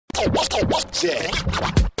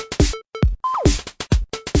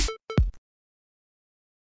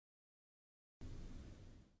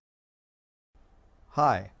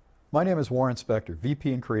Hi, my name is Warren Spector,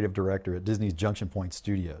 VP and Creative Director at Disney's Junction Point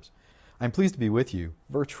Studios. I'm pleased to be with you,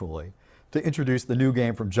 virtually, to introduce the new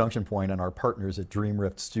game from Junction Point and our partners at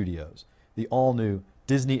Dreamrift Studios, the all-new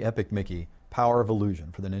Disney Epic Mickey Power of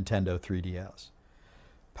Illusion for the Nintendo 3DS.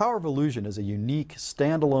 Power of Illusion is a unique,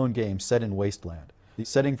 standalone game set in Wasteland, the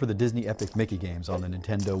setting for the Disney Epic Mickey games on the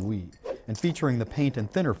Nintendo Wii, and featuring the paint and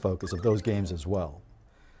thinner focus of those games as well.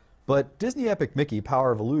 But Disney Epic Mickey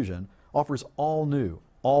Power of Illusion offers all new,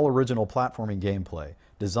 all original platforming gameplay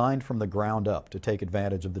designed from the ground up to take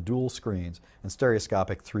advantage of the dual screens and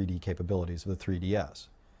stereoscopic 3D capabilities of the 3DS.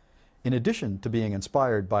 In addition to being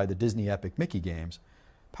inspired by the Disney Epic Mickey games,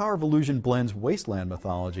 Power of Illusion blends Wasteland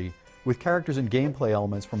mythology with characters and gameplay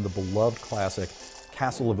elements from the beloved classic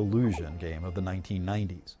Castle of Illusion game of the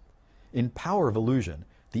 1990s. In Power of Illusion,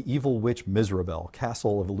 the evil witch Miserabelle,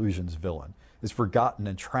 Castle of Illusion's villain, is forgotten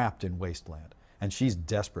and trapped in Wasteland, and she's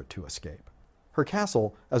desperate to escape. Her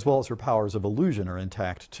castle, as well as her powers of illusion, are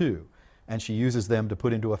intact too, and she uses them to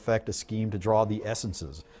put into effect a scheme to draw the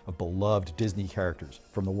essences of beloved Disney characters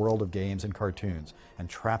from the world of games and cartoons and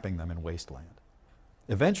trapping them in Wasteland.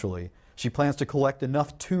 Eventually, she plans to collect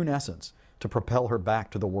enough Toon essence to propel her back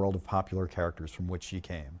to the world of popular characters from which she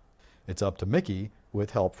came. It's up to Mickey,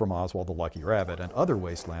 with help from Oswald the Lucky Rabbit and other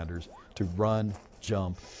Wastelanders, to run,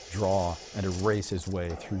 jump, draw, and erase his way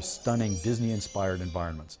through stunning Disney-inspired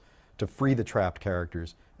environments to free the trapped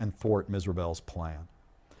characters and thwart Miserabelle's plan.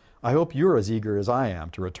 I hope you're as eager as I am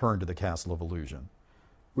to return to the Castle of Illusion.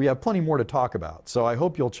 We have plenty more to talk about, so I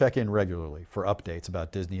hope you'll check in regularly for updates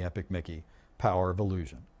about Disney Epic Mickey Power of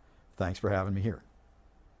Illusion. Thanks for having me here.